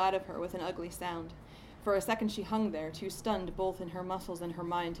air flew out of her with an ugly sound. For a second she hung there, too stunned both in her muscles and her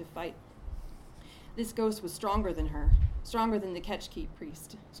mind to fight. This ghost was stronger than her, stronger than the Ketchkeep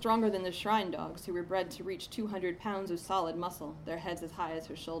priest, stronger than the shrine dogs who were bred to reach 200 pounds of solid muscle, their heads as high as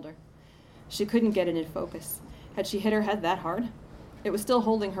her shoulder. She couldn't get it in focus. Had she hit her head that hard? It was still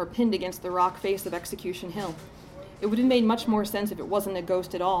holding her pinned against the rock face of Execution Hill. It would have made much more sense if it wasn't a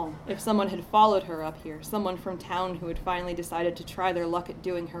ghost at all, if someone had followed her up here, someone from town who had finally decided to try their luck at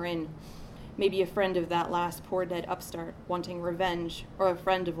doing her in. Maybe a friend of that last poor dead upstart, wanting revenge, or a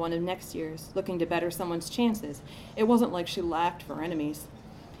friend of one of next year's, looking to better someone's chances. It wasn't like she lacked for enemies.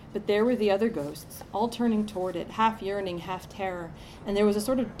 But there were the other ghosts, all turning toward it, half yearning, half terror, and there was a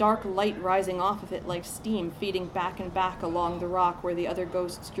sort of dark light rising off of it like steam, feeding back and back along the rock where the other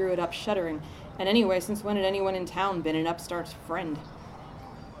ghosts drew it up, shuddering. And anyway, since when had anyone in town been an upstart's friend?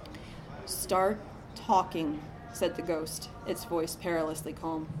 "Start talking," said the ghost, its voice perilously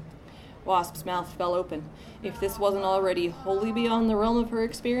calm. Wasp's mouth fell open. If this wasn't already wholly beyond the realm of her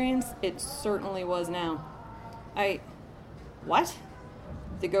experience, it certainly was now. What?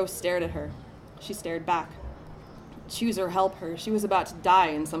 The ghost stared at her. She stared back. Choose or help her. She was about to die,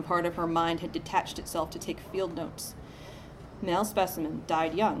 and some part of her mind had detached itself to take field notes. Male specimen,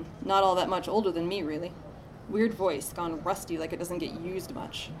 died young. Not all that much older than me, really. Weird voice, gone rusty like it doesn't get used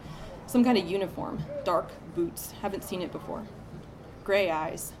much. Some kind of uniform. Dark boots. Haven't seen it before. Gray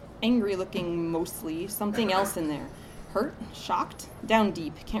eyes. Angry looking mostly. Something else in there. Hurt? Shocked? Down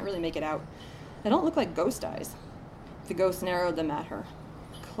deep. Can't really make it out. They don't look like ghost eyes. The ghost narrowed them at her.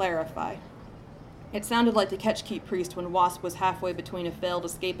 Clarify. It sounded like the Ketchkeep priest when Wasp was halfway between a failed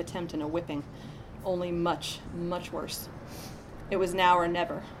escape attempt and a whipping. Only much, much worse. It was now or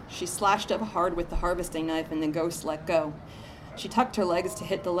never. She slashed up hard with the harvesting knife and the ghost let go. She tucked her legs to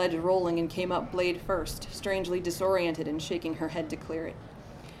hit the ledge rolling and came up blade first, strangely disoriented and shaking her head to clear it.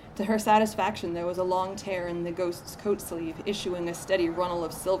 To her satisfaction, there was a long tear in the ghost's coat sleeve, issuing a steady runnel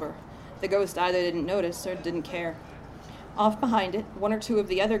of silver. The ghost either didn't notice or didn't care. Off behind it, one or two of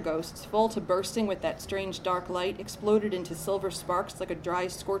the other ghosts, full to bursting with that strange dark light, exploded into silver sparks like a dry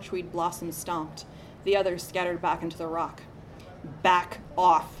scorchweed blossom stomped. The others scattered back into the rock. "Back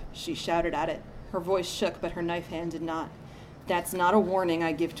off," she shouted at it. Her voice shook, but her knife hand did not. "That's not a warning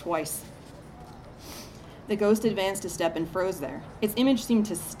I give twice." The ghost advanced a step and froze there. Its image seemed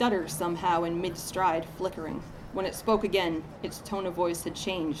to stutter somehow in mid-stride, flickering. When it spoke again, its tone of voice had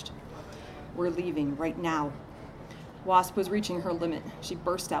changed. "We're leaving right now." Wasp was reaching her limit. She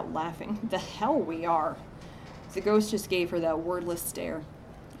burst out laughing. "The hell we are." The ghost just gave her that wordless stare.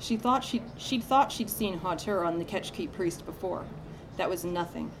 She'd thought she'd seen hauteur on the Ketchkeep priest before. That was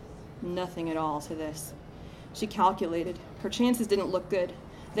nothing. Nothing at all to this. She calculated. Her chances didn't look good.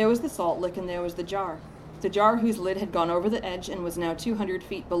 There was the salt lick and there was the jar. The jar whose lid had gone over the edge and was now 200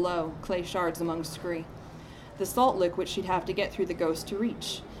 feet below, clay shards among scree. The salt lick which she'd have to get through the ghost to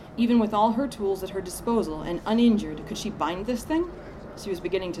reach. Even with all her tools at her disposal and uninjured, could she bind this thing? She was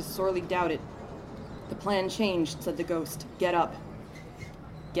beginning to sorely doubt it. "The plan changed," said the ghost. "Get up."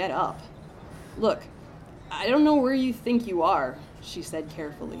 Get up? "Look, I don't know where you think you are," she said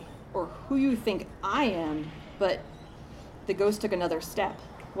carefully, "or who you think I am, but..." The ghost took another step.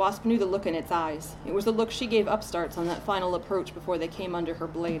 Wasp knew the look in its eyes. It was the look she gave upstarts on that final approach before they came under her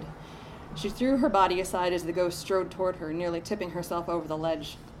blade. She threw her body aside as the ghost strode toward her, nearly tipping herself over the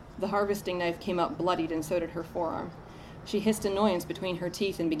ledge. The harvesting knife came up bloodied, and so did her forearm. She hissed annoyance between her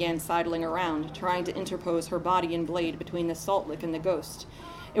teeth and began sidling around, trying to interpose her body and blade between the salt lick and the ghost.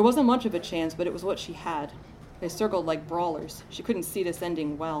 It wasn't much of a chance, but it was what she had. They circled like brawlers. She couldn't see this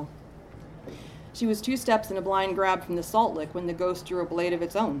ending well. She was 2 steps and a blind grab from the salt lick when the ghost drew a blade of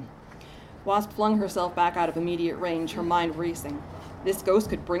its own. Wasp flung herself back out of immediate range, her mind racing. This ghost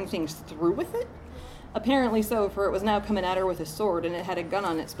could bring things through with it? Apparently so, for it was now coming at her with a sword, and it had a gun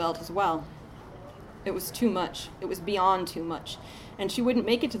on its belt as well. It was too much. It was beyond too much. And she wouldn't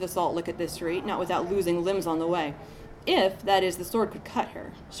make it to the salt lick at this rate, not without losing limbs on the way. If, that is, the sword could cut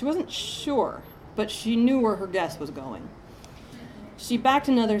her. She wasn't sure, but she knew where her guess was going. She backed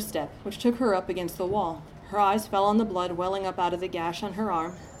another step, which took her up against the wall. Her eyes fell on the blood welling up out of the gash on her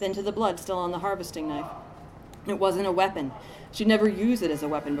arm, then to the blood still on the harvesting knife. It wasn't a weapon. She'd never used it as a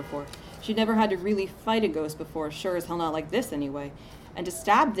weapon before. She'd never had to really fight a ghost before, sure as hell not like this anyway. And to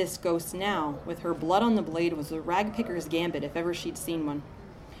stab this ghost now, with her blood on the blade, was a ragpicker's gambit if ever she'd seen one.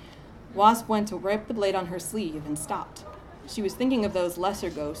 Wasp went to rip the blade on her sleeve and stopped. She was thinking of those lesser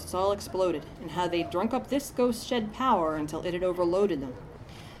ghosts all exploded, and how they'd drunk up this ghost's shed power until it had overloaded them.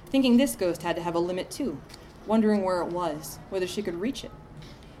 Thinking this ghost had to have a limit too, wondering where it was, whether she could reach it.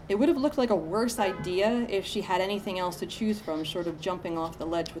 It would have looked like a worse idea if she had anything else to choose from short of jumping off the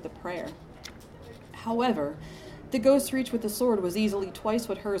ledge with a prayer. However, the ghost's reach with the sword was easily twice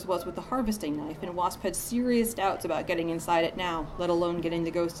what hers was with the harvesting knife, and Wasp had serious doubts about getting inside it now, let alone getting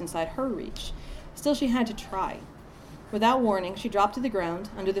the ghost inside her reach. Still, she had to try. Without warning, she dropped to the ground,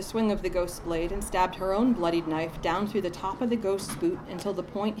 under the swing of the ghost's blade, and stabbed her own bloodied knife down through the top of the ghost's boot until the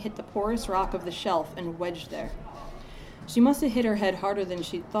point hit the porous rock of the shelf and wedged there. She must have hit her head harder than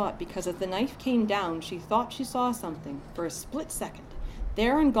she'd thought, because as the knife came down, she thought she saw something, for a split second,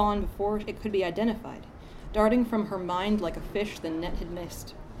 there and gone before it could be identified, darting from her mind like a fish the net had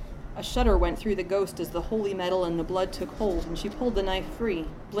missed. A shudder went through the ghost as the holy metal and the blood took hold, and she pulled the knife free,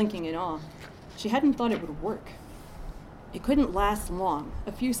 blinking in awe. She hadn't thought it would work. It couldn't last long,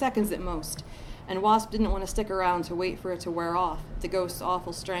 a few seconds at most, and Wasp didn't want to stick around to wait for it to wear off, the ghost's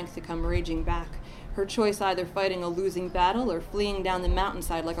awful strength to come raging back, her choice either fighting a losing battle or fleeing down the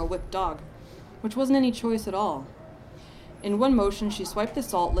mountainside like a whipped dog, which wasn't any choice at all. In one motion, she swiped the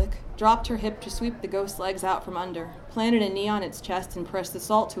salt lick, dropped her hip to sweep the ghost's legs out from under, planted a knee on its chest and pressed the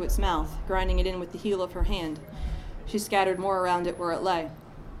salt to its mouth, grinding it in with the heel of her hand. She scattered more around it where it lay.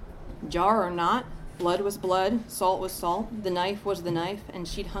 Jar or not, blood was blood, salt was salt, the knife was the knife, and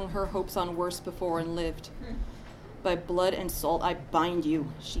she'd hung her hopes on worse before and lived. By blood and salt I bind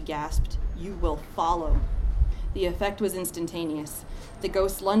you, she gasped. You will follow. The effect was instantaneous. The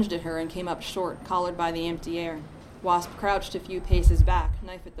ghost lunged at her and came up short, collared by the empty air. Wasp crouched a few paces back,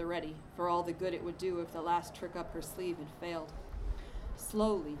 knife at the ready, for all the good it would do if the last trick up her sleeve had failed.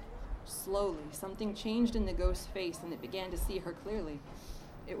 Slowly, something changed in the ghost's face, and it began to see her clearly.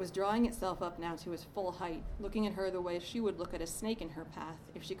 It was drawing itself up now to its full height, looking at her the way she would look at a snake in her path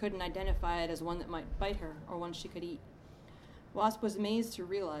if she couldn't identify it as one that might bite her or one she could eat. Wasp was amazed to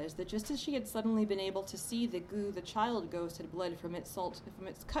realize that just as she had suddenly been able to see the goo the child ghost had bled from its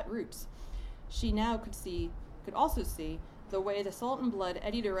cut roots, she now could also see the way the salt and blood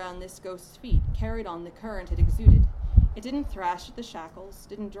eddied around this ghost's feet, carried on the current it exuded. It didn't thrash at the shackles,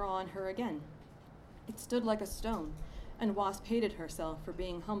 didn't draw on her again. It stood like a stone, and Wasp hated herself for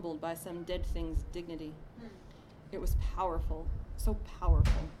being humbled by some dead thing's dignity. It was powerful, so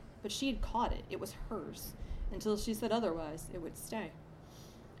powerful, but she had caught it. It was hers. Until she said otherwise, it would stay.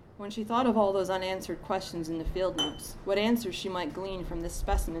 When she thought of all those unanswered questions in the field notes, what answers she might glean from this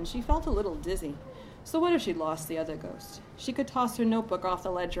specimen, she felt a little dizzy. So what if she'd lost the other ghost? She could toss her notebook off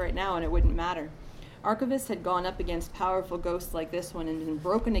the ledge right now and it wouldn't matter. Archivists had gone up against powerful ghosts like this one and been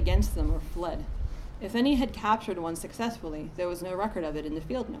broken against them or fled. If any had captured one successfully, there was no record of it in the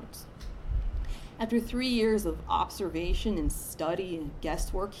field notes. After 3 years of observation and study and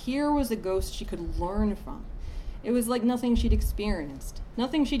guesswork, here was a ghost she could learn from. It was like nothing she'd experienced,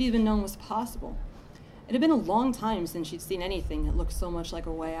 nothing she'd even known was possible. It had been a long time since she'd seen anything that looked so much like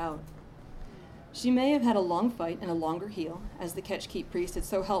a way out. She may have had a long fight and a longer heal, as the Ketchkeep priest had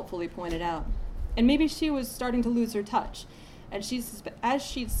so helpfully pointed out. And maybe she was starting to lose her touch, as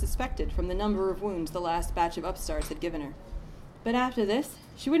she'd suspected from the number of wounds the last batch of upstarts had given her. But after this,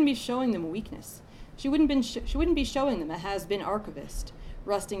 she wouldn't be showing them weakness. She wouldn't be showing them a has-been archivist,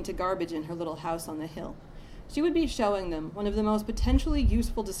 rusting to garbage in her little house on the hill. She would be showing them one of the most potentially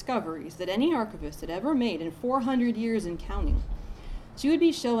useful discoveries that any archivist had ever made in 400 years and counting. She would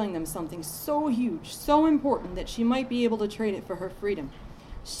be showing them something so huge, so important, that she might be able to trade it for her freedom.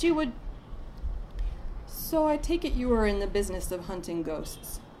 She would... So I take it you are in the business of hunting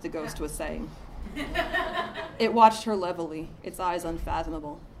ghosts, the ghost was saying. It watched her levelly, its eyes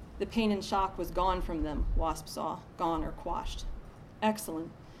unfathomable. The pain and shock was gone from them, Wasp saw, gone or quashed.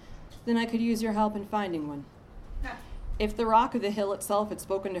 Excellent. Then I could use your help in finding one. If the rock of the hill itself had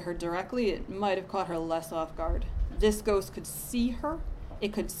spoken to her directly, it might have caught her less off guard. This ghost could see her.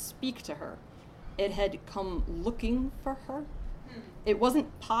 It could speak to her. It had come looking for her. It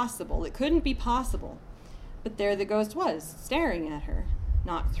wasn't possible. It couldn't be possible. But there the ghost was, staring at her,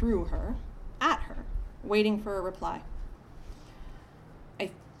 not through her, at her, waiting for a reply.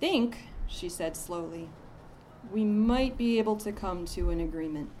 I think, she said slowly, we might be able to come to an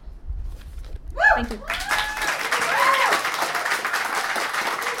agreement. Thank you.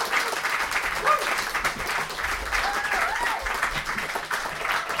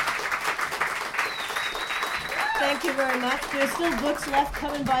 Thank you very much. There's still books left.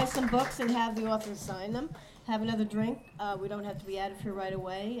 Come and buy some books and have the authors sign them. Have another drink. We don't have to be out of here right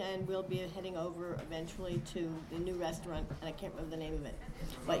away, and we'll be heading over eventually to the new restaurant, and I can't remember the name of it.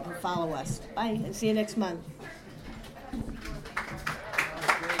 But you can follow us. Bye, and see you next month.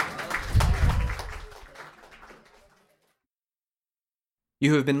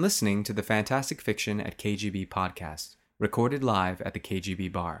 You have been listening to the Fantastic Fiction at KGB podcast, recorded live at the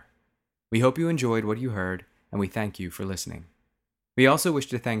KGB bar. We hope you enjoyed what you heard, and we thank you for listening. We also wish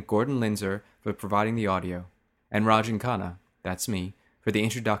to thank Gordon Linzer for providing the audio, and Rajan Khanna, that's me, for the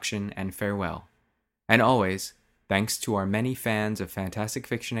introduction and farewell. And always, thanks to our many fans of Fantastic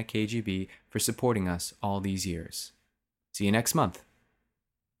Fiction at KGB for supporting us all these years. See you next month.